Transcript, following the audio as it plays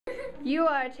You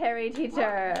are Terry,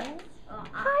 teacher.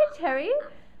 Hi, Terry.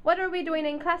 What are we doing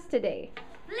in class today?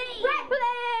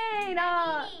 Playing!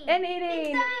 Oh, and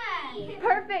eating.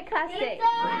 Perfect class day.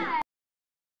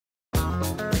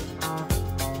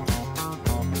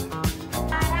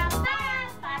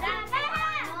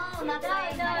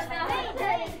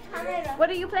 What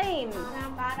are you playing?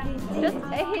 Just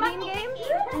a hitting game?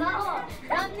 No,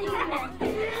 running. You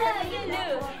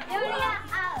lose. You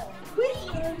out.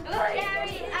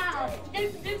 Carry out.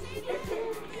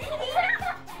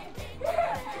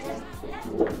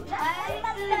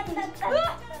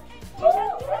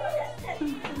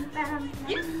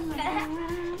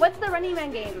 What's the running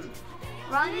man game?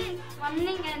 Running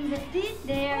and this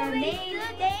their name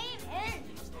and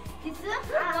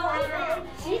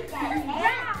this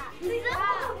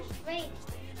wait.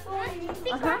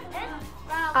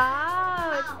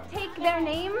 Oh, take their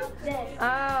name?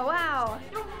 Oh, wow.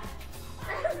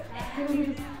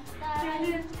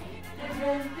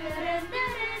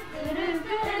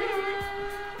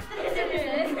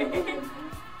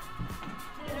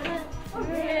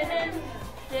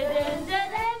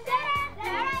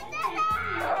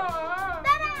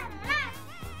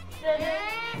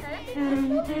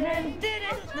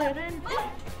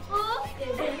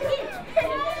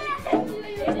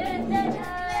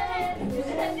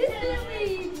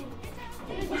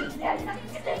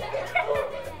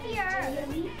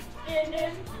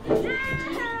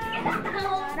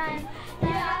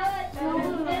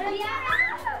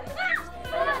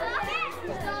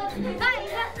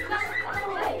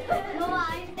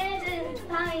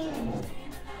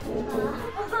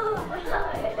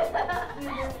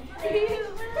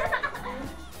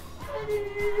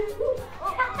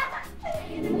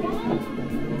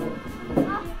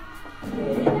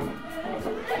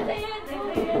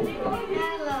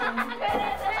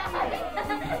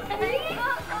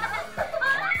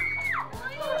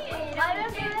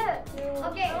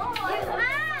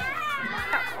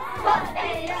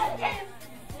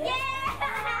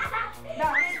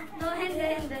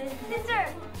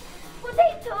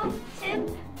 Potato chip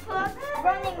plus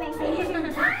running machine.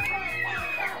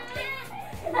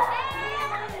 Potato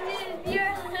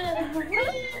chip, potato chip.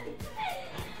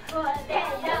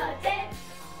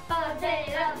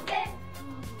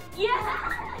 Yeah.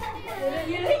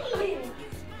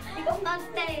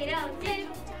 Potato chip.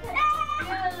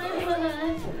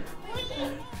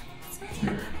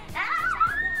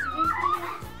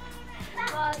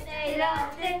 Potato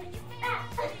chip.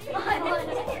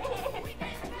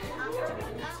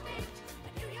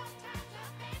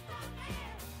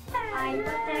 I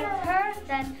protect her,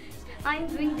 then I'm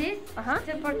doing this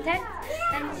to protect,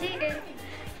 and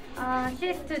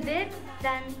she's to this,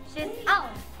 then she's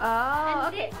out. Oh,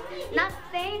 and okay. She's not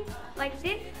saying like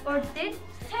this or this,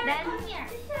 then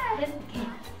this.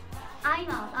 I'm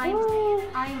out. I'm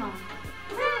out.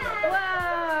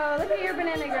 Wow, look at your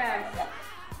banana grams.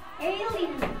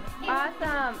 Alien.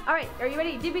 Awesome. All right, are you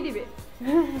ready? Dibby dibby.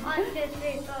 1, 2,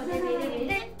 3, 4, dibby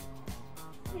dibby.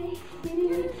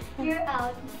 You're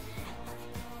out.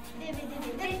 Dibby dibby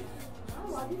dibby. Oh,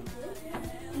 what is this?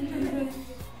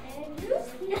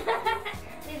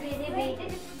 Dibby dibby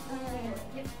dibby.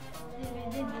 Dibby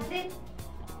dibby dibby.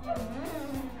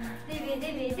 Dibby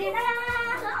dibby dibby.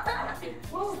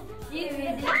 Dibby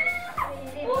dibby.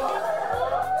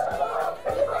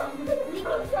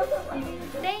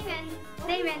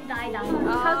 Damon died on.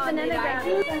 How's banana grams?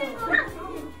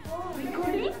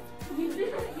 Recording?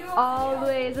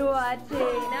 Always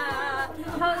watching.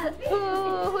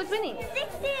 Who's winning?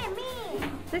 60, me.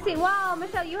 60. Wow,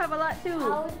 Michelle, you have a lot too.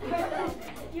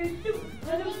 You too.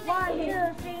 1,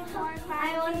 2, 3, 4, 5,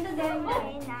 6, 7, 8, 9, 10,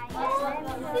 11, 12,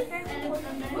 13,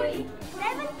 14, 15, 16,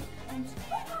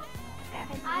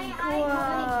 17, 18, 19,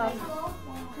 20.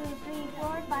 1, 2, 3,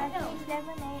 4, 5, 6, 7,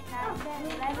 8, 9,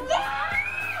 10, 11.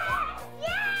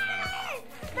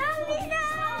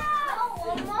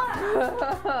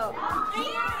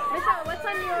 Michelle, what's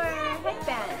on your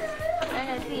headband? I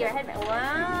want to see your headband.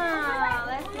 Wow,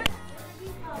 that's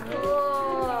cool.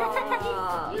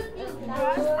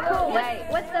 Wait,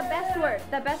 what's the best word?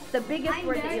 The biggest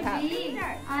word that you have?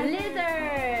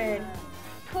 Lizard.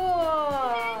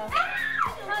 Cool.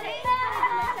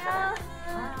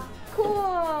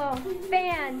 Cool.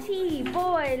 Fan, T,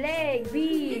 boy, leg, B.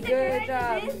 Good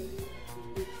job.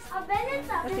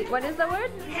 Let's see, what is the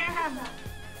word?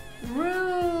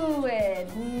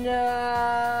 Ruined.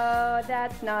 No,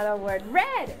 that's not a word.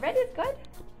 Red. Red is good,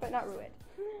 but not ruined.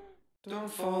 Don't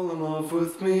fall in love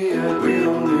with me yet. We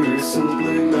only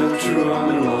recently met. True, I'm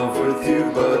in love with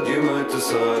you, but you might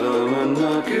decide I'm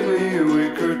not. Give me a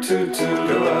week or two to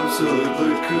go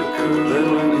absolutely cuckoo.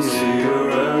 Then when you see her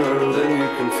around,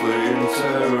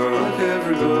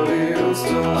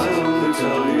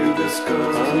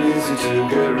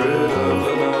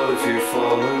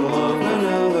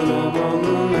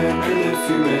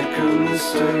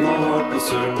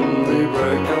 certainly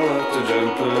break. I'll have to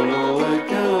jump in a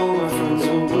lake, and all my friends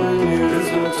will blame you.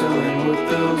 There's no telling what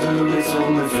they'll do. It's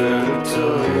only fair to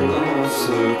tell you I'm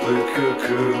absolutely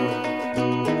cuckoo.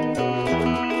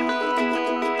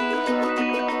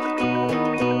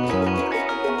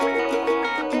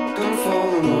 Don't fall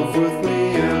in love with me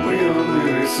yet. We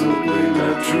only recently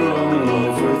met. True, I'm in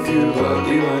love with you, but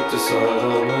you might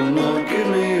decide I'm not. Give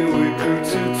me a week or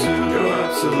two to go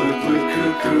absolutely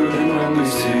cuckoo. And when we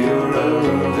see your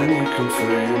error, then you can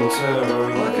flee in terror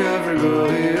like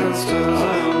everybody else does.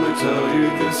 I only tell you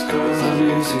this cause I'm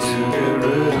easy to get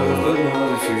rid of, but not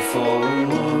if you fall in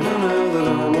love. And now that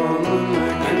I'm on the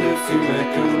make, and if you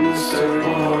make a mistake,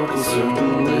 my heart will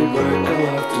certainly break. I'll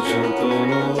have to jump in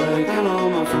a lake, and all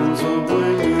my friends will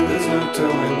blame you. There's no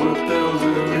telling what they'll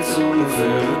do. It's only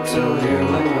fair to tell you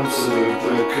I'm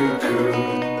absolutely cuckoo.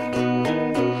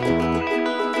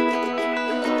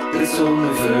 It's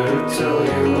only fair to tell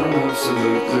you I'm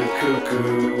absolutely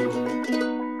cuckoo.